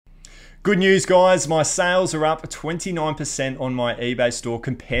Good news, guys, my sales are up 29% on my eBay store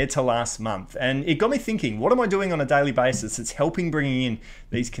compared to last month. And it got me thinking, what am I doing on a daily basis that's helping bringing in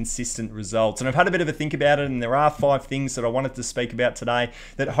these consistent results? And I've had a bit of a think about it, and there are 5 things that I wanted to speak about today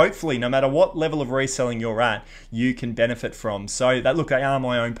that hopefully, no matter what level of reselling you're at, you can benefit from. So that, look, they are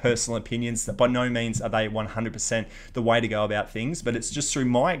my own personal opinions. That by no means are they 100% the way to go about things, but it's just through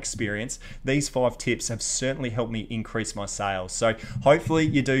my experience, these 5 tips have certainly helped me increase my sales. So hopefully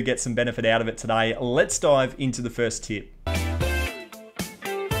you do get some benefit out of it today. Let's dive into the first tip.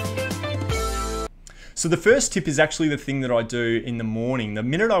 So the first tip is actually the thing that I do in the morning. The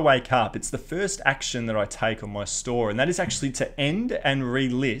minute I wake up, it's the first action that I take on my store, and that is actually to end and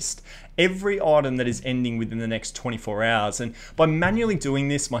relist every item that is ending within the next 24 hours. And by manually doing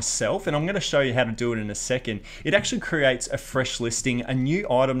this myself, and I'm going to show you how to do it in a second, it actually creates a fresh listing, a new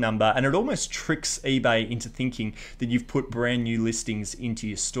item number, and it almost tricks eBay into thinking that you've put brand new listings into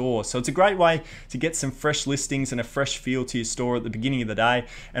your store. So it's a great way to get some fresh listings and a fresh feel to your store at the beginning of the day.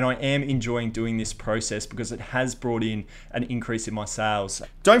 And I am enjoying doing this process because it has brought in an increase in my sales.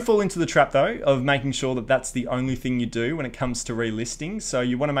 Don't fall into the trap though of making sure that that's the only thing you do when it comes to relisting. So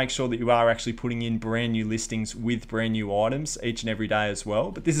you want to make sure that you are actually putting in brand new listings with brand new items each and every day as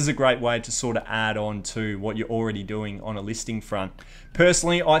well. But this is a great way to sort of add on to what you're already doing on a listing front.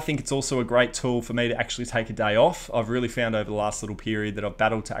 Personally, I think it's also a great tool for me to actually take a day off. I've really found over the last little period that I've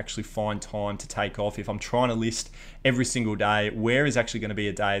battled to actually find time to take off. If I'm trying to list every single day, where is actually going to be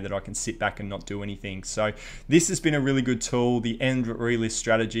a day that I can sit back and not do anything? So this has been a really good tool, the end relist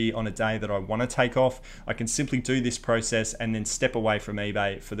strategy. On a day that I want to take off, I can simply do this process and then step away from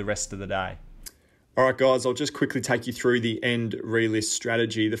eBay for the rest of the day. All right, guys, I'll just quickly take you through the end relist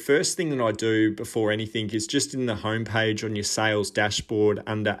strategy. The first thing that I do before anything is just in the homepage on your sales dashboard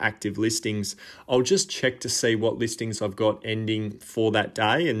under active listings, I'll just check to see what listings I've got ending for that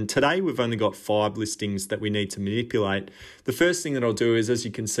day. And today we've only got 5 listings that we need to manipulate. The first thing that I'll do is, as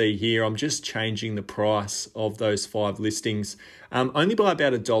you can see here, I'm just changing the price of those 5 listings. Only by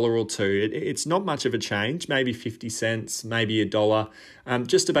about $1 or $2. It's not much of a change, maybe 50 cents, maybe $1,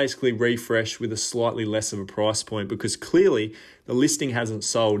 just to basically refresh with a slightly less of a price point, because clearly the listing hasn't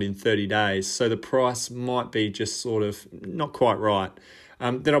sold in 30 days. So the price might be just sort of not quite right.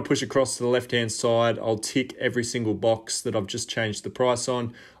 Then I'll push across to the left-hand side. I'll tick every single box that I've just changed the price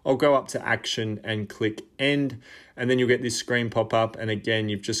on. I'll go up to action and click end, and then you'll get this screen pop up. And again,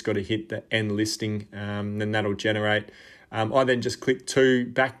 you've just got to hit the end listing, then that'll generate. I then just click 2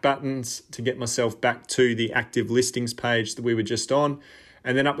 back buttons to get myself back to the active listings page that we were just on.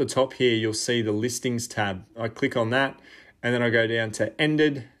 And then up the top here, you'll see the listings tab. I click on that, and then I go down to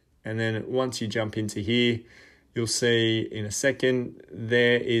ended. And then once you jump into here, you'll see in a second,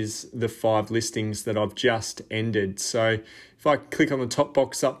 there is the 5 listings that I've just ended. So if I click on the top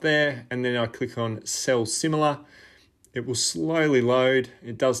box up there, and then I click on sell similar, it will slowly load.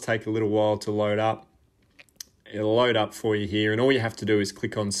 It does take a little while to load up. It'll load up for you here, and all you have to do is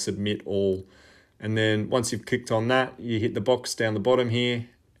click on submit all. And then once you've clicked on that, you hit the box down the bottom here,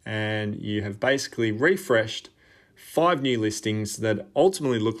 and you have basically refreshed 5 new listings that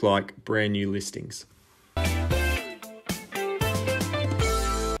ultimately look like brand new listings.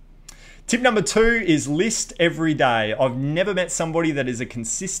 Tip number 2 is list every day. I've never met somebody that is a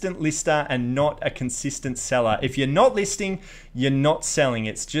consistent lister and not a consistent seller. If you're not listing, you're not selling.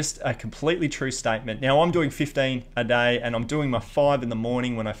 It's just a completely true statement. Now, I'm doing 15 a day, and I'm doing my 5 in the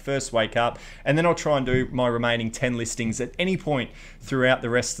morning when I first wake up, and then I'll try and do my remaining 10 listings at any point throughout the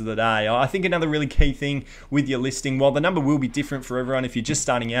rest of the day. I think another really key thing with your listing, while the number will be different for everyone, if you're just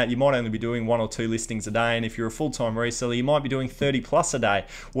starting out, you might only be doing 1 or 2 listings a day, and if you're a full-time reseller, you might be doing 30 plus a day.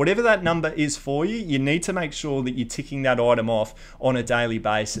 Whatever that number is for you, you need to make sure that you're ticking that item off on a daily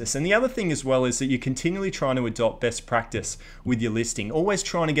basis. And the other thing as well is that you're continually trying to adopt best practice with your listing, always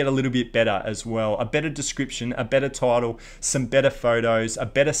trying to get a little bit better as well, a better description, a better title, some better photos, a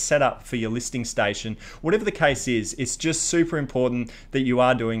better setup for your listing station. Whatever the case is, it's just super important that you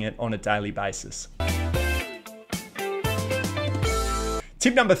are doing it on a daily basis.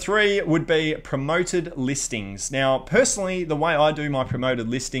 Tip number 3 would be promoted listings. Now, personally, the way I do my promoted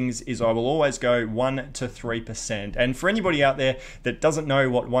listings is I will always go 1 to 3%. And for anybody out there that doesn't know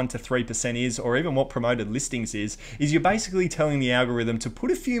what 1 to 3% is, or even what promoted listings is you're basically telling the algorithm to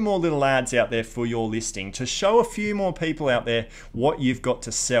put a few more little ads out there for your listing, to show a few more people out there what you've got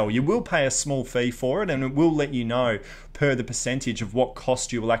to sell. You will pay a small fee for it, and it will let you know per the percentage of what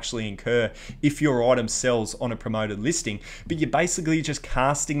cost you will actually incur if your item sells on a promoted listing, but you're basically just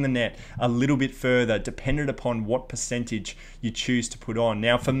casting the net a little bit further dependent upon what percentage you choose to put on.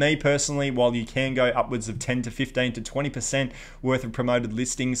 Now, for me personally, while you can go upwards of 10 to 15 to 20% worth of promoted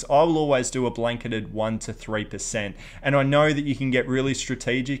listings, I will always do a blanketed 1 to 3%. And I know that you can get really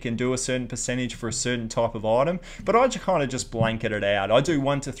strategic and do a certain percentage for a certain type of item, but I kind of just blanket it out. I do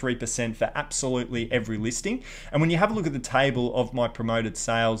 1 to 3% for absolutely every listing. And when you have a look at the table of my promoted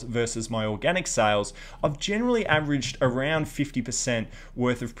sales versus my organic sales, I've generally averaged around 50%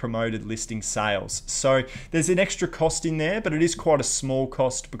 worth of promoted listing sales. So there's an extra cost in there, but it is quite a small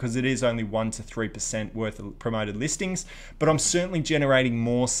cost because it is only 1 to 3% worth of promoted listings. But I'm certainly generating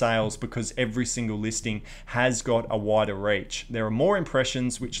more sales because every single listing has got a wider reach. There are more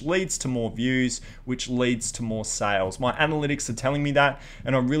impressions, which leads to more views, which leads to more sales. My analytics are telling me that,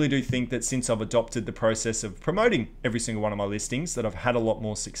 and I really do think that since I've adopted the process of promoting every single one of my listings, that I've had a lot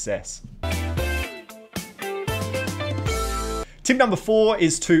more success. Tip number 4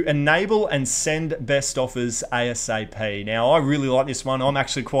 is to enable and send best offers ASAP. Now, I really like this one. I'm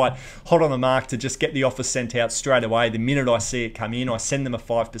actually quite hot on the mark to just get the offer sent out straight away. The minute I see it come in, I send them a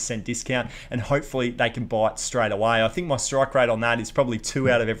 5% discount and hopefully they can buy it straight away. I think my strike rate on that is probably 2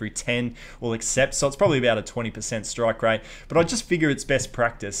 out of every 10 will accept, so it's probably about a 20% strike rate, but I just figure it's best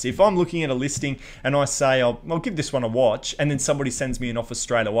practice. If I'm looking at a listing and I say, I'll give this one a watch, and then somebody sends me an offer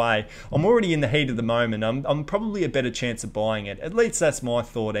straight away, I'm already in the heat of the moment. I'm probably a better chance of buying it. At least that's my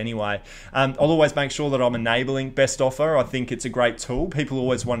thought anyway. I'll always make sure that I'm enabling best offer. I think it's a great tool. People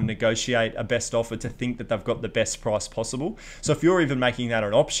always want to negotiate a best offer to think that they've got the best price possible. So if you're even making that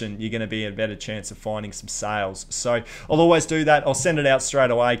an option, you're going to be a better chance of finding some sales. So I'll always do that. I'll send it out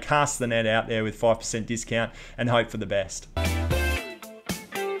straight away, cast the net out there with 5% discount and hope for the best.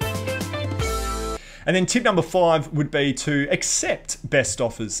 And then tip number 5 would be to accept best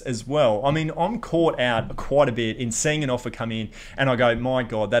offers as well. I mean, I'm caught out quite a bit in seeing an offer come in and I go, my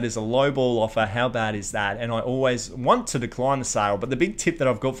God, that is a lowball offer. How bad is that? And I always want to decline the sale. But the big tip that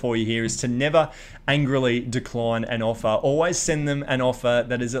I've got for you here is to never angrily decline an offer. Always send them an offer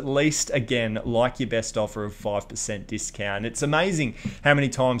that is at least, again, like your best offer of 5% discount. It's amazing how many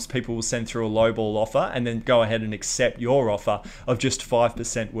times people will send through a lowball offer and then go ahead and accept your offer of just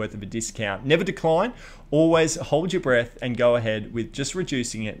 5% worth of a discount. Never decline. Always hold your breath and go ahead with just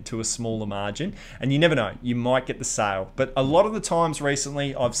reducing it to a smaller margin. And you never know, you might get the sale. But a lot of the times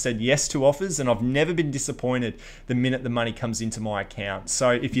recently, I've said yes to offers and I've never been disappointed the minute the money comes into my account. So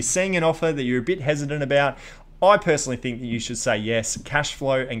if you're seeing an offer that you're a bit hesitant about, I personally think that you should say yes. Cash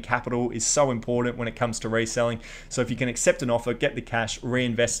flow and capital is so important when it comes to reselling. So if you can accept an offer, get the cash,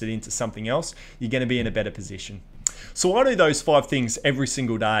 reinvest it into something else, you're going to be in a better position. So I do those 5 things every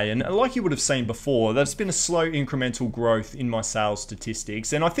single day, and like you would have seen before, there's been a slow incremental growth in my sales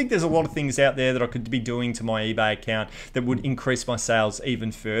statistics, and I think there's a lot of things out there that I could be doing to my eBay account that would increase my sales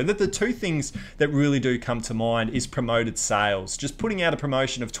even further. The 2 things that really do come to mind is promoted sales. Just putting out a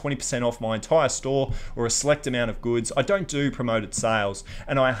promotion of 20% off my entire store or a select amount of goods. I don't do promoted sales,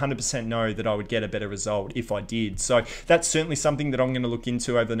 and I 100% know that I would get a better result if I did. So that's certainly something that I'm going to look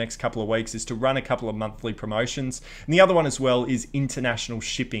into over the next couple of weeks, is to run a couple of monthly promotions. And the other one as well is international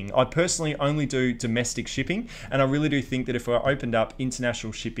shipping. I personally only do domestic shipping, and I really do think that if I opened up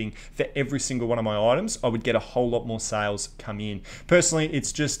international shipping for every single one of my items, I would get a whole lot more sales come in. Personally,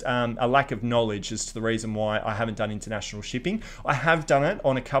 it's just a lack of knowledge as to the reason why I haven't done international shipping. I have done it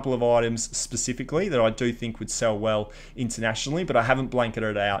on a couple of items specifically that I do think would sell well internationally, but I haven't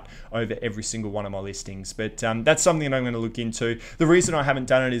blanketed it out over every single one of my listings. But that's something that I'm going to look into. The reason I haven't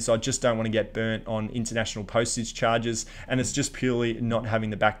done it is I just don't want to get burnt on international postage charges, and it's just purely not having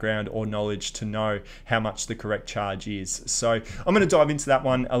the background or knowledge to know how much the correct charge is. So I'm going to dive into that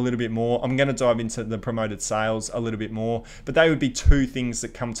one a little bit more. I'm going to dive into the promoted sales a little bit more, but they would be 2 things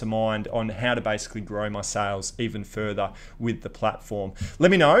that come to mind on how to basically grow my sales even further with the platform.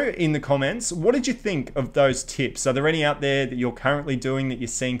 Let me know in the comments, what did you think of those tips? Are there any out there that you're currently doing that you're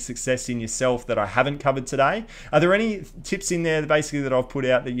seeing success in yourself that I haven't covered today? Are there any tips in there basically that I've put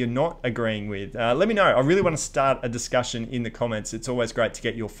out that you're not agreeing with? Let me know. I really want to start a discussion in the comments. It's always great to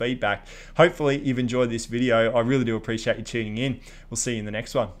get your feedback. Hopefully you've enjoyed this video. I really do appreciate you tuning in. We'll see you in the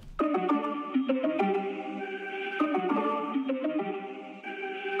next one.